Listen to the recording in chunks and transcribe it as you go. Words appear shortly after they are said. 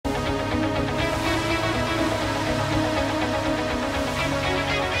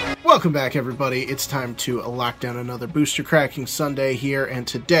Welcome back, everybody. It's time to lock down another booster cracking Sunday here, and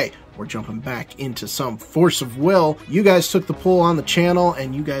today we're jumping back into some Force of Will. You guys took the poll on the channel,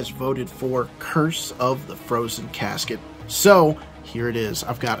 and you guys voted for Curse of the Frozen Casket. So, here it is.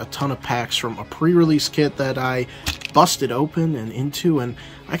 I've got a ton of packs from a pre-release kit that I busted open and into, and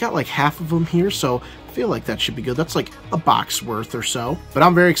I got like half of them here, so I feel like that should be good. That's like a box worth or so. But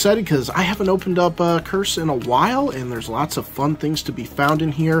I'm very excited because I haven't opened up Curse in a while, and there's lots of fun things to be found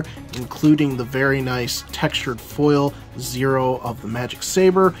in here, including the very nice textured foil Zero of the Magic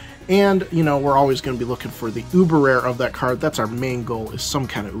Saber. And, you know, we're always going to be looking for the uber rare of that card. That's our main goal, is some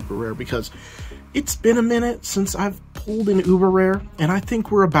kind of uber rare, because it's been a minute since I've pulled an uber rare, and I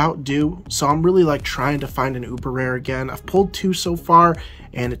think we're about due. So I'm really like trying to find an uber rare again. I've pulled 2 so far,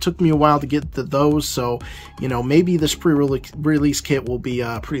 and it took me a while to get to those. So, you know, maybe this pre-release kit will be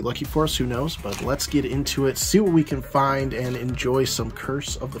pretty lucky for us. Who knows? But let's get into it, see what we can find, and enjoy some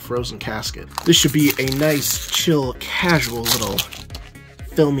Curse of the Frozen Casket. This should be a nice, chill, casual little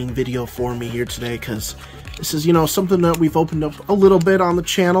filming video for me here today, because this is, you know, something that we've opened up a little bit on the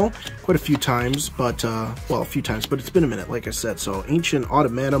channel, quite a few times, but, well, a few times, but it's been a minute, like I said. So, Ancient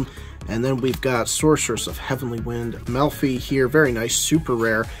Automatum, and then we've got Sorceress of Heavenly Wind, Melfi here, very nice, super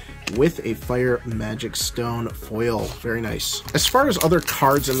rare, with a Fire Magic Stone foil, very nice. As far as other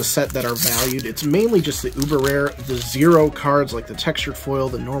cards in the set that are valued, it's mainly just the uber rare, the Zero cards, like the textured foil,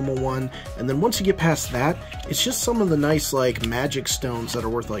 the normal one, and then once you get past that, it's just some of the nice, like, magic stones that are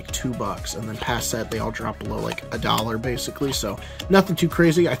worth like $2, and then past that, they all drop below like $1, basically, so nothing too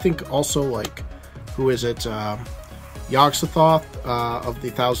crazy. I think also, like, who is it, Yogg-Sothoth of the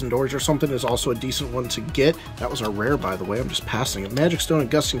Thousand Doors or something is also a decent one to get. That was our rare, by the way. I'm just passing it. Magic Stone and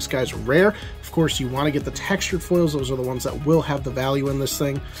Gusting Skies rare. Of course, you want to get the textured foils. Those are the ones that will have the value in this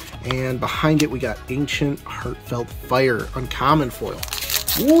thing. And behind it, we got Ancient Heartfelt Fire, uncommon foil.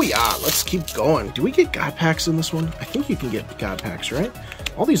 Ooh, yeah, let's keep going. Do we get God Packs in this one? I think you can get God Packs, right?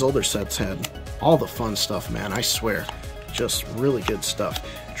 All these older sets had all the fun stuff, man, I swear. Just really good stuff.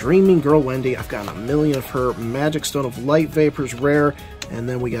 Dreaming Girl Wendy, I've gotten a million of her. Magic Stone of Light Vapors rare, and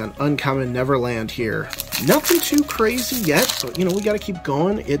then we got an uncommon Neverland here. Nothing too crazy yet, but you know, we gotta keep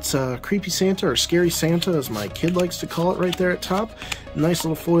going. It's Creepy Santa, or Scary Santa as my kid likes to call it, right there at top. Nice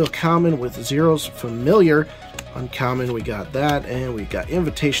little foil common with Zero's Familiar. Uncommon, we got that, and we got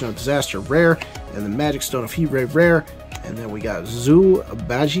Invitation of Disaster rare, and the Magic Stone of Heat Ray rare, and then we got Zoo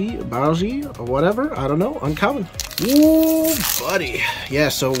Baji, or whatever, I don't know, uncommon. Ooh, buddy. Yeah,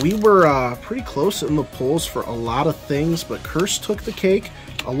 so we were pretty close in the polls for a lot of things, but Curse took the cake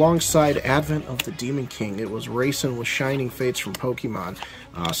alongside Advent of the Demon King. It was racing with Shining Fates from Pokemon.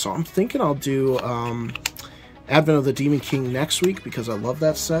 So I'm thinking I'll do Advent of the Demon King next week, because I love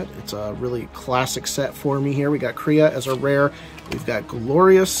that set. It's a really classic set for me here. We got Kriya as our rare, we've got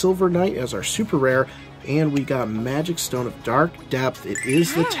Gloria Silver Knight as our super rare, and we got Magic Stone of Dark Depth. It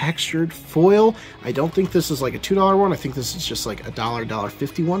is the textured foil. I don't think this is like a $2 one. I think this is just like a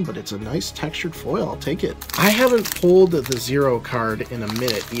 $1.50 one, but it's a nice textured foil. I'll take it. I haven't pulled the Zero card in a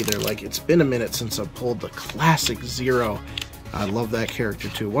minute either. Like, it's been a minute since I pulled the classic Zero. I love that character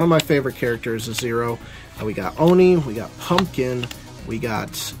too. One of my favorite characters is Zero. We got Oni, we got Pumpkin, we got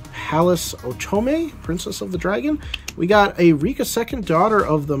Hallis Otome, Princess of the Dragon. We got a Rika, second daughter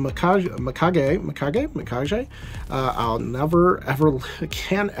of the Mikage. I'll never, ever,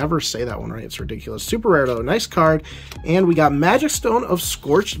 can't ever say that one right. It's ridiculous. Super rare though, nice card. And we got Magic Stone of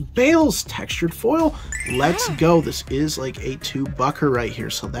Scorched Bales, textured foil. Let's go. This is like a $2 right here,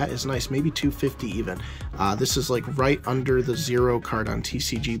 so that is nice. Maybe $2.50 even. This is like right under the Zero card on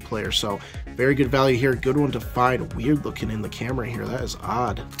TCG Player, so very good value here. Good one to find. Weird looking in the camera here. That is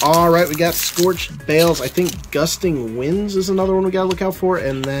odd. All right, we got Scorched Bales. I think Gusting Winds is another one we gotta look out for,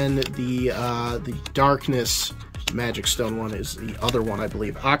 and then the Darkness Magic Stone one is the other one, I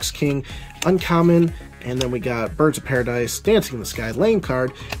believe. Ox King, uncommon, and then we got Birds of Paradise, Dancing in the Sky, lane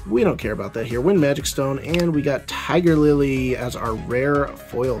card. We don't care about that here. Wind Magic Stone, and we got Tiger Lily as our rare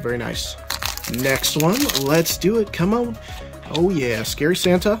foil. Very nice. Next one, let's do it. Come on. Oh yeah, Scary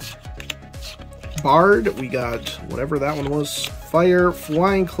Santa. Bard, we got whatever that one was. Fire,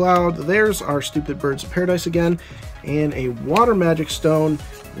 Flying Cloud. There's our stupid Birds of Paradise again. And a Water Magic Stone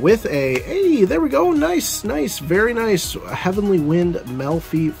with a, hey, there we go. Nice, nice, very nice. Heavenly Wind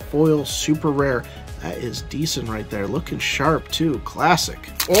Melfi foil, super rare. That is decent right there. Looking sharp too. Classic.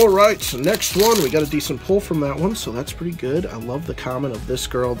 Alright, so next one. We got a decent pull from that one, so that's pretty good. I love the common of this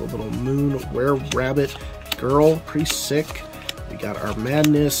girl, the little moon were-rabbit girl. Pretty sick. We got our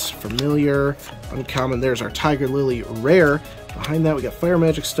Madness, Familiar, uncommon. There's our Tiger Lily rare. Behind that, we got Fire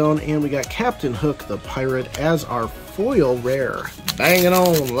Magic Stone, and we got Captain Hook the Pirate as our foil rare. Bang it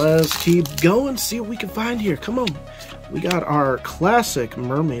on. Let's keep going, see what we can find here. Come on. We got our classic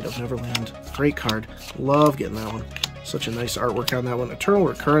Mermaid of Neverland. Great card. Love getting that one. Such a nice artwork on that one. Eternal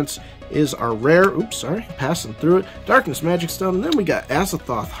Recurrence is our rare. Oops, sorry. Passing through it. Darkness Magic Stone. And then we got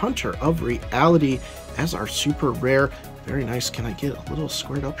Azathoth, Hunter of Reality as our super rare. Very nice. Can I get a little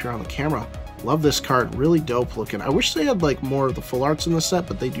squared up here on the camera? Love this card. Really dope looking. I wish they had like more of the full arts in the set,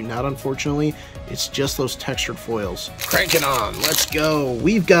 but they do not, unfortunately. It's just those textured foils. Cranking on. Let's go.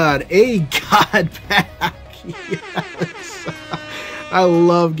 We've got a God Pack. Yes. I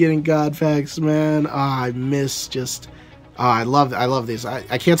love getting God Packs, man. I miss just... I love these.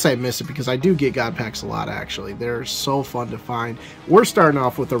 I can't say I miss it because I do get God Packs a lot, actually. They're so fun to find. We're starting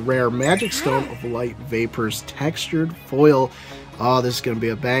off with a rare Magic Stone of Light Vapors textured foil. Oh, this is going to be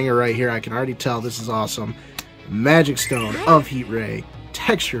a banger right here. I can already tell this is awesome. Magic Stone of Heat Ray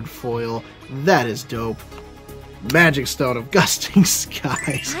textured foil. That is dope. Magic Stone of Gusting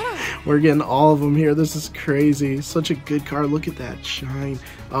Skies. We're getting all of them here. This is crazy. Such a good card. Look at that shine.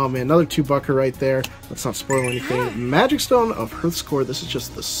 Oh man, another 2-bucker right there. Let's not spoil anything. Magic Stone of Hearthscore. This is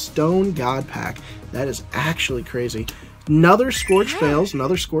just the Stone God Pack. That is actually crazy. Another Scorch Bales.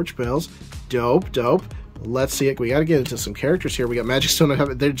 Another Scorch Bales. Dope, dope. Let's see it. We got to get into some characters here. We got Magic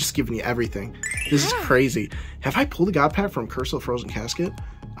Stone. They're just giving you everything. This is crazy. Have I pulled a God Pack from Curse of the Frozen Casket?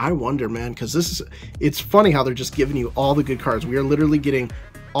 I wonder, man, because it's funny how they're just giving you all the good cards. We are literally getting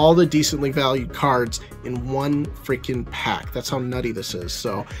all the decently valued cards in one freaking pack. That's how nutty this is.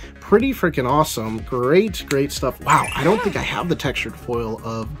 So pretty freaking awesome. Great, great stuff. Wow, I don't think I have the textured foil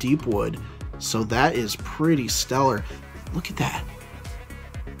of Deepwood, so that is pretty stellar. Look at that.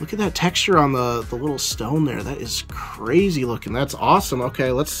 Look at that texture on the little stone there. That is crazy looking. That's awesome.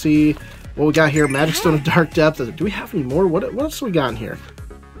 Okay, let's see what we got here. Magic Stone of Dark Depth. Do we have any more? What else do we got in here?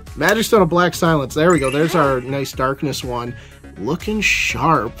 Magic Stone of Black Silence. There we go. There's our nice darkness one. Looking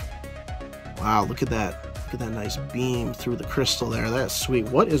sharp. Wow, look at that. Look at that nice beam through the crystal there. That's sweet.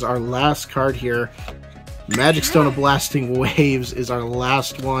 What is our last card here? Magic Stone of Blasting Waves is our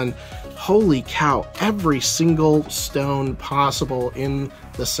last one. Holy cow. Every single stone possible in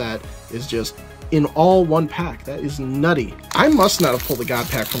the set is just in all one pack. That is nutty. I must not have pulled a God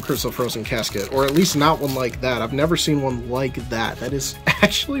Pack from Curse of the Frozen Casket, or at least not one like that. I've never seen one like that. That is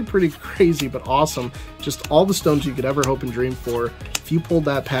actually pretty crazy, but awesome. Just all the stones you could ever hope and dream for. If you pulled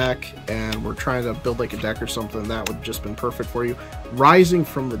that pack and were trying to build like a deck or something, that would have just been perfect for you. Rising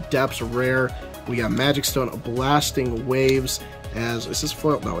from the Depths, rare. We got Magic Stone of Blasting Waves. Is this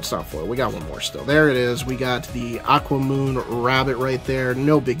foil? No, it's not foil. We got one more still. There it is. We got the Aqua Moon Rabbit right there.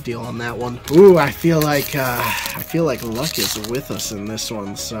 No big deal on that one. Ooh, I feel like luck is with us in this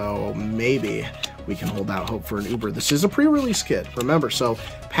one, so maybe we can hold out hope for an Uber. This is a pre-release kit, remember, so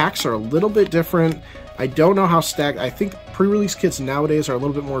packs are a little bit different. I don't know how stacked. I think pre-release kits nowadays are a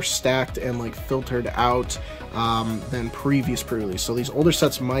little bit more stacked and like filtered out than previous pre-release. So these older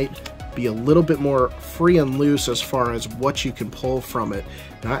sets might be a little bit more free and loose as far as what you can pull from it,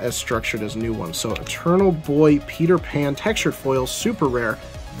 not as structured as new ones. So Eternal Boy Peter Pan textured foil, super rare,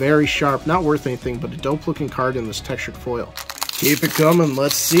 very sharp, not worth anything, but a dope looking card in this textured foil. Keep it coming,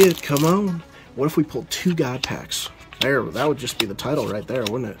 let's see it, come on. What if we pulled 2 God Packs? There, that would just be the title right there,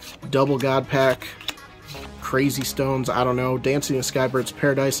 wouldn't it? Double God Pack, Crazy Stones, I don't know, Dancing in Skybird's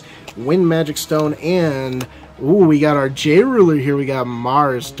Paradise, Wind Magic Stone, and ooh, we got our J-Ruler here. We got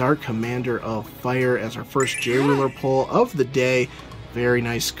Mars, Dark Commander of Fire, as our first J-Ruler pull of the day. Very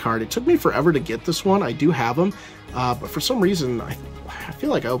nice card. It took me forever to get this one. I do have them, but for some reason, I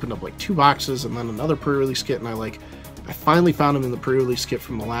feel like I opened up like 2 boxes and then another pre-release kit, and I finally found them in the pre-release kit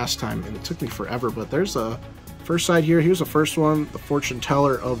from the last time, and it took me forever. But there's a first side here. Here's the first one, the Fortune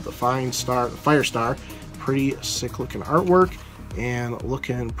Teller of the Fire Star. Pretty sick looking artwork. And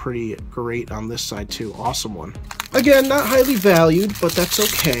looking pretty great on this side too. Awesome one. Again, not highly valued, but that's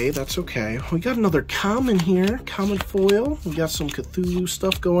okay. That's okay. We got another common here. Common foil. We got some Cthulhu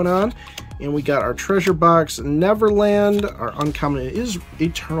stuff going on. And we got our treasure box, Neverland. Our uncommon is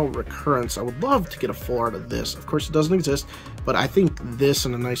Eternal Recurrence. I would love to get a full art of this. Of course, it doesn't exist, but I think this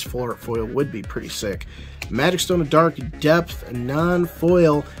and a nice full art foil would be pretty sick. Magic Stone of Dark Depth,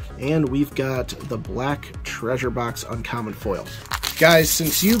 non-foil. And we've got the Black Treasure Box Uncommon Foil. Guys,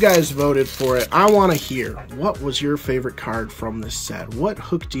 since you guys voted for it, I want to hear, what was your favorite card from this set? What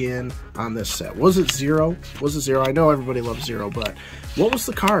hooked you in on this set? Was it Zero? Was it Zero? I know everybody loves Zero, but what was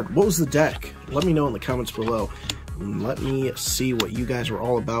the card? What was the deck? Let me know in the comments below. Let me see what you guys were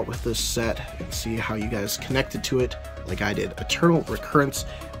all about with this set and see how you guys connected to it like I did. Eternal Recurrence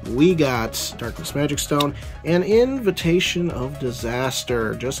we got Darkness Magic Stone and Invitation of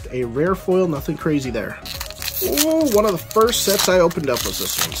Disaster. Just a rare foil, nothing crazy there. Ooh, one of the first sets I opened up was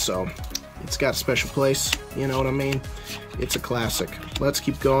this one, so it's got a special place, you know what I mean? It's a classic. Let's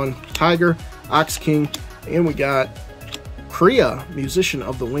keep going. Tiger, Ox King, and we got Kriya, Musician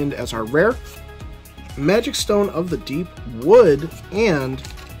of the Wind as our rare, Magic Stone of the Deep, Wood, and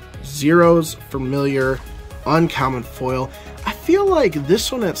Zero's Familiar uncommon foil. I feel like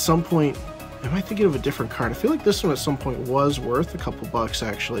this one at some point, am I thinking of a different card? I feel like this one at some point was worth a couple bucks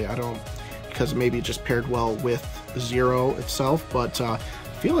actually. I don't, because maybe it just paired well with Zero itself, but I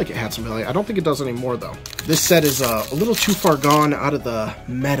feel like it had some value. I don't think it does anymore though. This set is a little too far gone out of the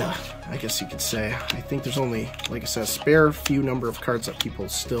meta, I guess you could say. I think there's only, like I said, a spare few number of cards that people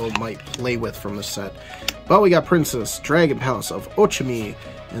still might play with from this set. But we got Princess, Dragon Palace of Ochimi,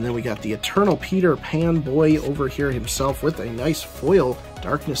 and then we got the Eternal Peter Pan Boy over here himself with a nice foil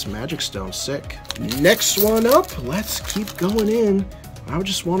Darkness Magic Stone. Sick. Next one up, let's keep going in. I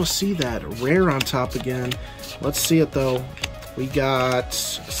just want to see that rare on top again. Let's see it though. We got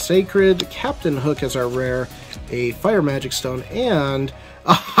Sacred Captain Hook as our rare, a Fire Magic Stone, and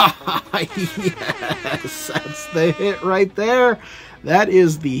yes, that's the hit right there. That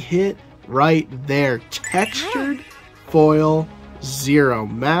is the hit right there. Textured foil Zero,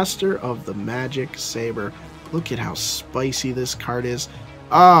 Master of the Magic Saber. Look at how spicy this card is.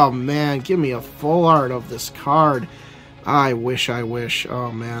 Oh man, give me a full art of this card. I wish.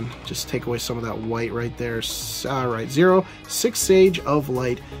 Oh man, just take away some of that white right there. Alright, Zero, 6 Sage of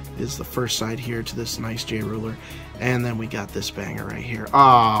Light is the first side here to this nice J Ruler. And then we got this banger right here.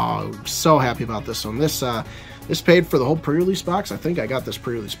 Oh, so happy about this one. This paid for the whole pre-release box. I think I got this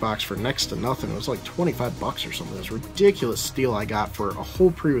pre-release box for next to nothing. It was like 25 bucks or something. It was a ridiculous steal I got for a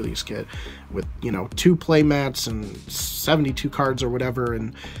whole pre-release kit with, you know, 2 play mats and 72 cards or whatever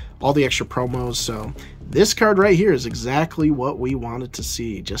and all the extra promos. So this card right here is exactly what we wanted to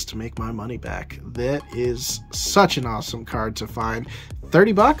see just to make my money back. That is such an awesome card to find.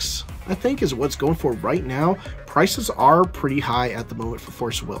 30 bucks, I think, is what's going for right now. Prices are pretty high at the moment for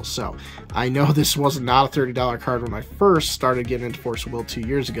Force of Will, so I know this was not a $30 card when I first started getting into Force of Will 2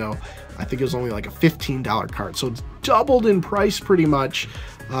 years ago. I think it was only like a $15 card, so it's doubled in price pretty much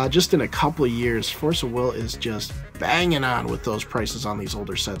just in a couple of years. Force of Will is just banging on with those prices on these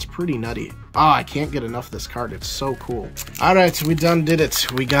older sets. Pretty nutty. Oh, I can't get enough of this card. It's so cool. Alright, so we done did it.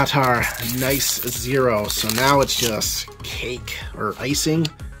 We got our nice Zero, so now it's just cake or icing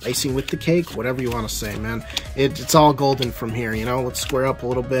with the cake, whatever you want to say, man. It's all golden from here, you know. Let's square up a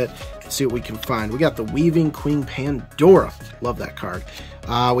little bit, see what we can find. We got the Weaving Queen Pandora. Love that card.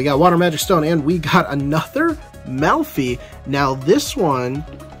 We got Water Magic Stone, and we got another Malfi. Now this one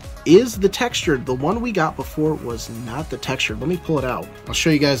is the textured. The one we got before was not the textured. Let me pull it out. I'll show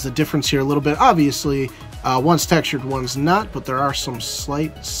you guys the difference here a little bit. Obviously, one's textured, one's not, but there are some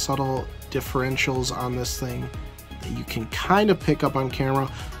slight, subtle differentials on this thing that you can kind of pick up on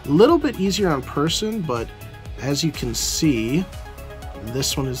camera. A little bit easier on person, but as you can see,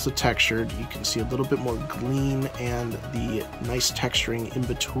 this one is the textured. You can see a little bit more gleam and the nice texturing in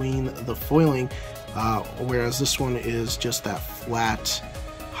between the foiling, whereas this one is just that flat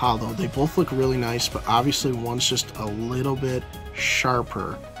hollow. They both look really nice, but obviously one's just a little bit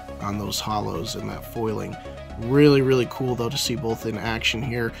sharper on those hollows and that foiling. Really, really cool though to see both in action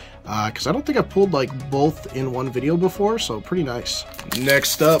here, because I don't think I've pulled like both in one video before, so pretty nice.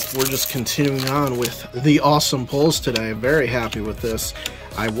 Next up, we're just continuing on with the awesome pulls today. Very happy with this.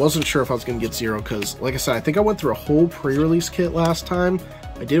 I wasn't sure if I was going to get Zero because, like I said, I think I went through a whole pre-release kit last time.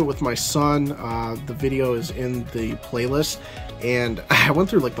 I did it with my son. The video is in the playlist, and I went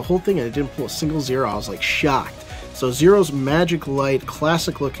through like the whole thing and I didn't pull a single Zero. I was like shocked. So Zero's Magic Light,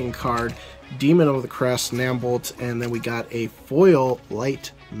 classic looking card. Demon of the Crest, Nambolt, and then we got a foil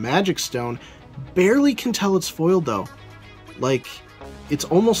Light Magic Stone. Barely can tell it's foiled though. Like, it's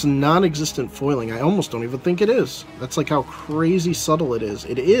almost non-existent foiling. I almost don't even think it is. That's like how crazy subtle it is.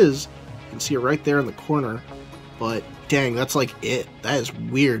 It is. You can see it right there in the corner. But dang, that's like it. That is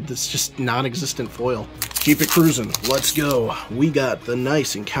weird. That's just non-existent foil. Keep it cruising. Let's go. We got the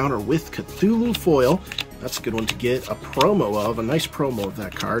nice Encounter with Cthulhu foil. That's a good one to get a promo of, a nice promo of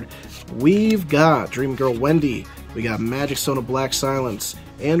that card. We've got Dream Girl Wendy, we got Magic Stone of Black Silence,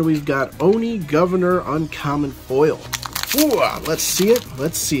 and we've got Oni Governor Uncommon Foil. Ooh, let's see it,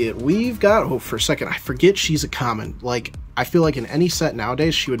 let's see it. We've got, oh, for a second, I forget she's a common. Like, I feel like in any set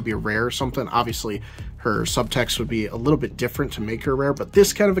nowadays, she would be a rare or something. Obviously, her subtext would be a little bit different to make her rare, but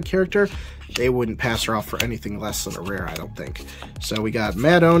this kind of a character, they wouldn't pass her off for anything less than a rare, I don't think. So we got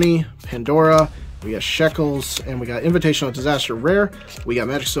Mad Oni, Pandora, We got Shekels, and we got Invitational Disaster rare. We got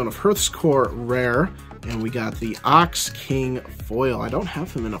Magic Stone of Hearth's Core rare, and we got the Ox King foil. I don't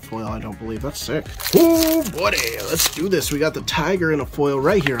have him in a foil, I don't believe. That's sick. Oh, buddy, let's do this. We got the Tiger in a foil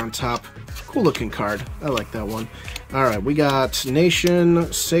right here on top. Cool looking card. I like that one. All right, we got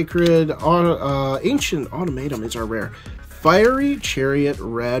Nation, Sacred, Ancient Automatum is our rare. Fiery Chariot,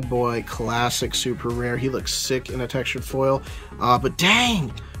 Red Boy, classic, super rare. He looks sick in a textured foil. But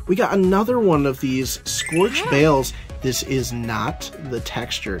dang, we got another one of these Scorched Bales. This is not the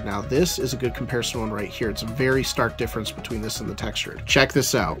textured. Now, this is a good comparison one right here. It's a very stark difference between this and the textured. Check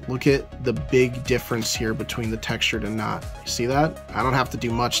this out. Look at the big difference here between the textured and not. See that? I don't have to do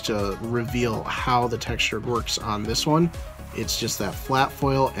much to reveal how the textured works on this one. It's just that flat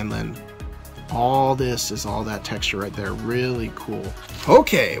foil, and then all this is all that texture right there. Really cool.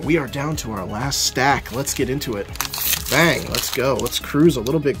 Okay, we are down to our last stack. Let's get into it. Bang, let's go. Let's cruise a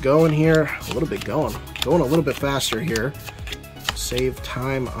little bit going here. A little bit going a little bit faster here. Save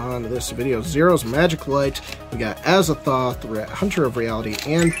time on this video. Zero's Magic Light. We got Azathoth, Hunter of Reality,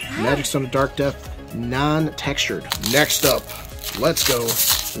 and Magic Stone of Dark Death, non-textured. Next up, let's go.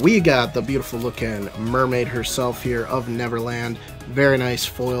 We got the beautiful looking mermaid herself here of Neverland. Very nice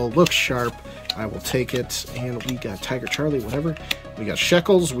foil, looks sharp. I will take it. And we got Tiger Charlie, whatever. We got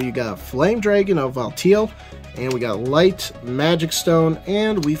Shekels, we got Flame Dragon of Valtiel, and we got Light Magic Stone,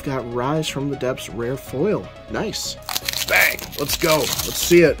 and we've got Rise from the Depths rare foil. Nice. Bang, let's go. Let's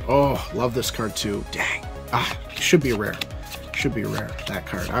see it. Oh, love this card too. Dang. Should be a rare. Should be a rare, that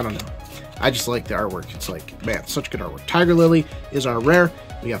card. I don't know. I just like the artwork. It's like, man, such good artwork. Tiger Lily is our rare.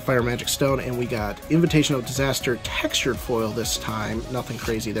 We got Fire Magic Stone, and we got Invitational Disaster textured foil this time. Nothing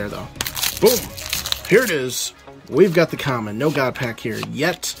crazy there, though. Boom. Here it is. We've got the common. No God Pack here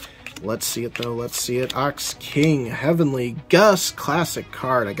yet. Let's see it, though. Let's see it. Ox King, Heavenly Gus, classic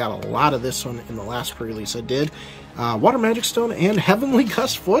card. I got a lot of this one in the last pre-release I did. Water Magic Stone and Heavenly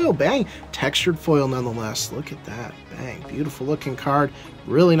Gus foil. Bang. Textured foil nonetheless. Look at that. Bang. Beautiful looking card.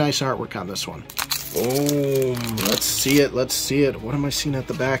 Really nice artwork on this one. Boom. Let's see it. Let's see it. What am I seeing at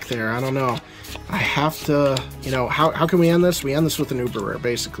the back there? I don't know. I have to, you know, how can we end this? We end this with an uber rare,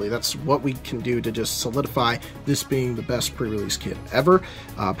 basically. That's what we can do to just solidify this being the best pre-release kit ever.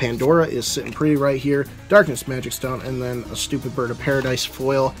 Pandora is sitting pretty right here. Darkness Magic Stone, and then a stupid Bird of Paradise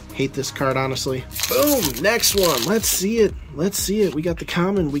foil. Hate this card, honestly. Boom! Next one. Let's see it. Let's see it. We got the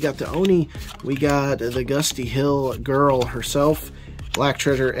common. We got the Oni. We got the Gusty Hill girl herself. Black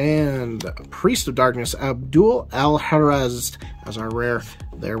Treasure, and Priest of Darkness, Abdul Al-Harazd as our rare.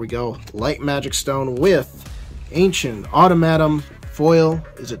 There we go. Light Magic Stone with Ancient Automatum foil.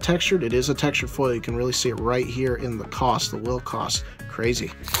 Is it textured? It is a textured foil. You can really see it right here in the cost, the will cost. Crazy.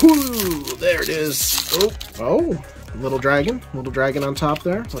 Whoo! There it is. Oh, little dragon on top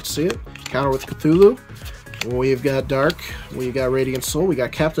there. Let's see it. Counter with Cthulhu. We've got Dark, we got Radiant Soul, we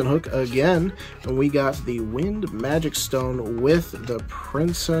got Captain Hook again, and we got the Wind Magic Stone with the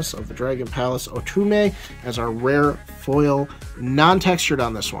Princess of the Dragon Palace, Otume, as our rare foil, non-textured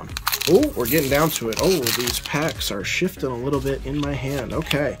on this one. Oh, we're getting down to it. Oh, these packs are shifting a little bit in my hand.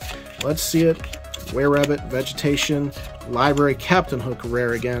 Okay, let's see it. Were-Rabbit, Vegetation, Library, Captain Hook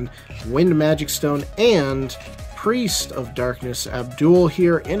rare again, Wind Magic Stone, and Priest of Darkness Abdul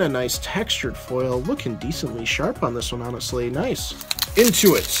here in a nice textured foil. Looking decently sharp on this one, honestly. Nice.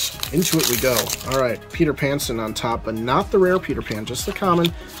 Into it we go. Alright, Peter Panson on top, but not the rare Peter Pan, just the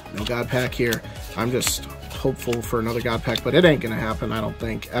common. No God Pack here. I'm just hopeful for another God Pack, but it ain't gonna happen, I don't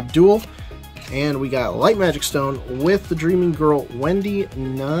think. Abdul, and we got Light Magic Stone with the Dreaming Girl Wendy,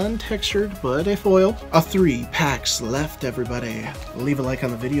 non-textured, but a foil. 3 packs left, everybody. Leave a like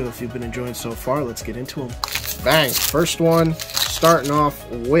on the video if you've been enjoying so far. Let's get into them. Bang! First one, starting off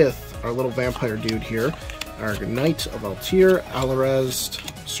with our little vampire dude here. Our Knight of Altir,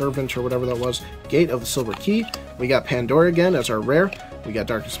 Alarazd, Servant, or whatever that was. Gate of the Silver Key. We got Pandora again as our rare. We got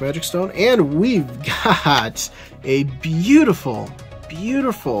Darkness Magic Stone. And we've got a beautiful,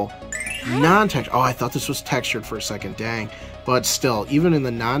 beautiful non-textured. Oh, I thought this was textured for a second. Dang. But still, even in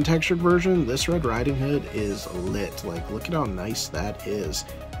the non-textured version, this Red Riding Hood is lit. Like, look at how nice that is.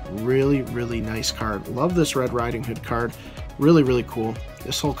 Really, really nice card. Love this Red Riding Hood card. Really, really cool.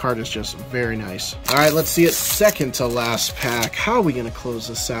 This whole card is just very nice. Alright, let's see it. Second to last pack. How are we going to close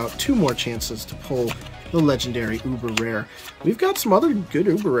this out? 2 more chances to pull the legendary Uber Rare. We've got some other good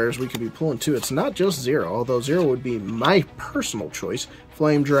Uber Rares we could be pulling too. It's not just Zero, although Zero would be my personal choice.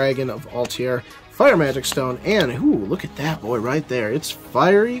 Flame Dragon of Altair, Fire Magic Stone, and ooh, look at that boy right there. It's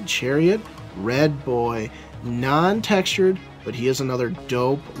Fiery Chariot Red Boy. Non-textured, but he is another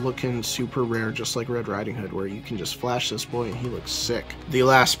dope looking super rare, just like Red Riding Hood, where you can just flash this boy and he looks sick. The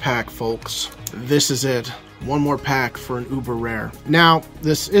last pack, folks. this is it. One more pack for an uber rare. Now,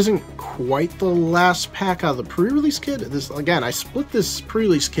 this isn't quite the last pack out of the pre-release kit. This, again, I split this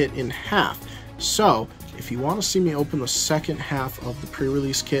pre-release kit in half. So, if you want to see me open the second half of the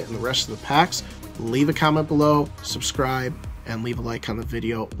pre-release kit and the rest of the packs, leave a comment below, subscribe, and leave a like on the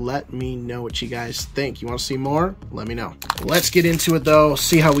video. Let me know what you guys think. You want to see more? Let me know. Let's get into it though,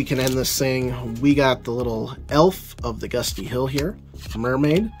 see how we can end this thing. We got the little elf of the Gusty Hill here,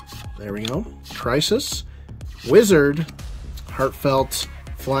 mermaid, there we go, crisis, wizard, heartfelt,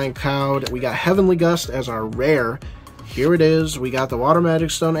 flying cloud. We got heavenly gust as our rare. Here it is. We got the water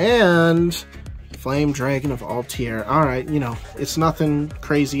magic stone and Flame Dragon of Altair. Alright, you know, it's nothing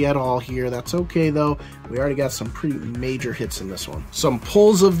crazy at all here. That's okay, though. We already got some pretty major hits in this one. Some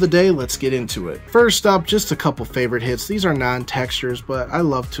pulls of the day, let's get into it. First up, just a couple favorite hits. These are non-textures, but I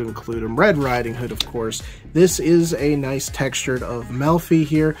love to include them. Red Riding Hood, of course. This is a nice textured of Melfi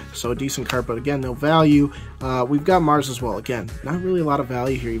here, so a decent card, but again, no value. We've got Mars as well. Again, not really a lot of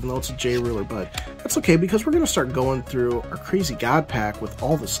value here, even though it's a J ruler, but that's okay because we're going to start going through our crazy god pack with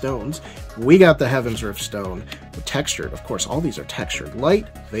all the stones. We got the Heaven's Rift stone, textured, of course, all these are textured. Light,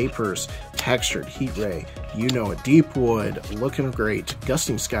 Vapors, textured, Heat Ray, you know it, Deep Wood, looking great.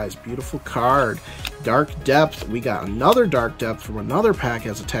 Gusting Skies, beautiful card. Dark Depth, we got another Dark Depth from another pack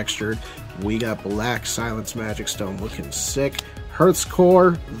as a textured. We got Black Silence Magic Stone, looking sick. Hearth's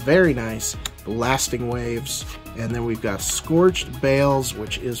Core, very nice. Blasting Waves, and then we've got Scorched Bales,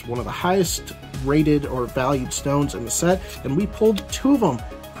 which is one of the highest rated or valued stones in the set, and we pulled two of them.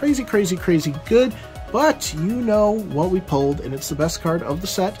 Crazy, crazy, crazy good, but you know what we pulled, and it's the best card of the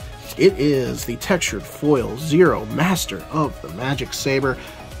set. It is the Textured Foil Zero Master of the Magic Saber.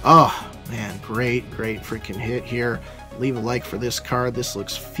 Oh, man, great, great freaking hit here. Leave a like for this card. This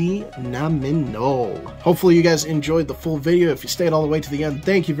looks phenomenal. Hopefully you guys enjoyed the full video. If you stayed all the way to the end,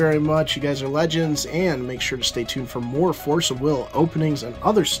 thank you very much. You guys are legends, and make sure to stay tuned for more Force of Will openings and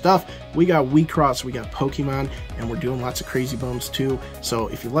other stuff. We got WeCross, we got Pokemon, and we're doing lots of Crazy Bones too. So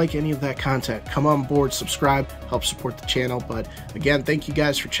if you like any of that content, come on board, subscribe, help support the channel. But again, thank you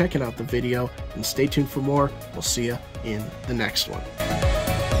guys for checking out the video, and stay tuned for more. We'll see you in the next one.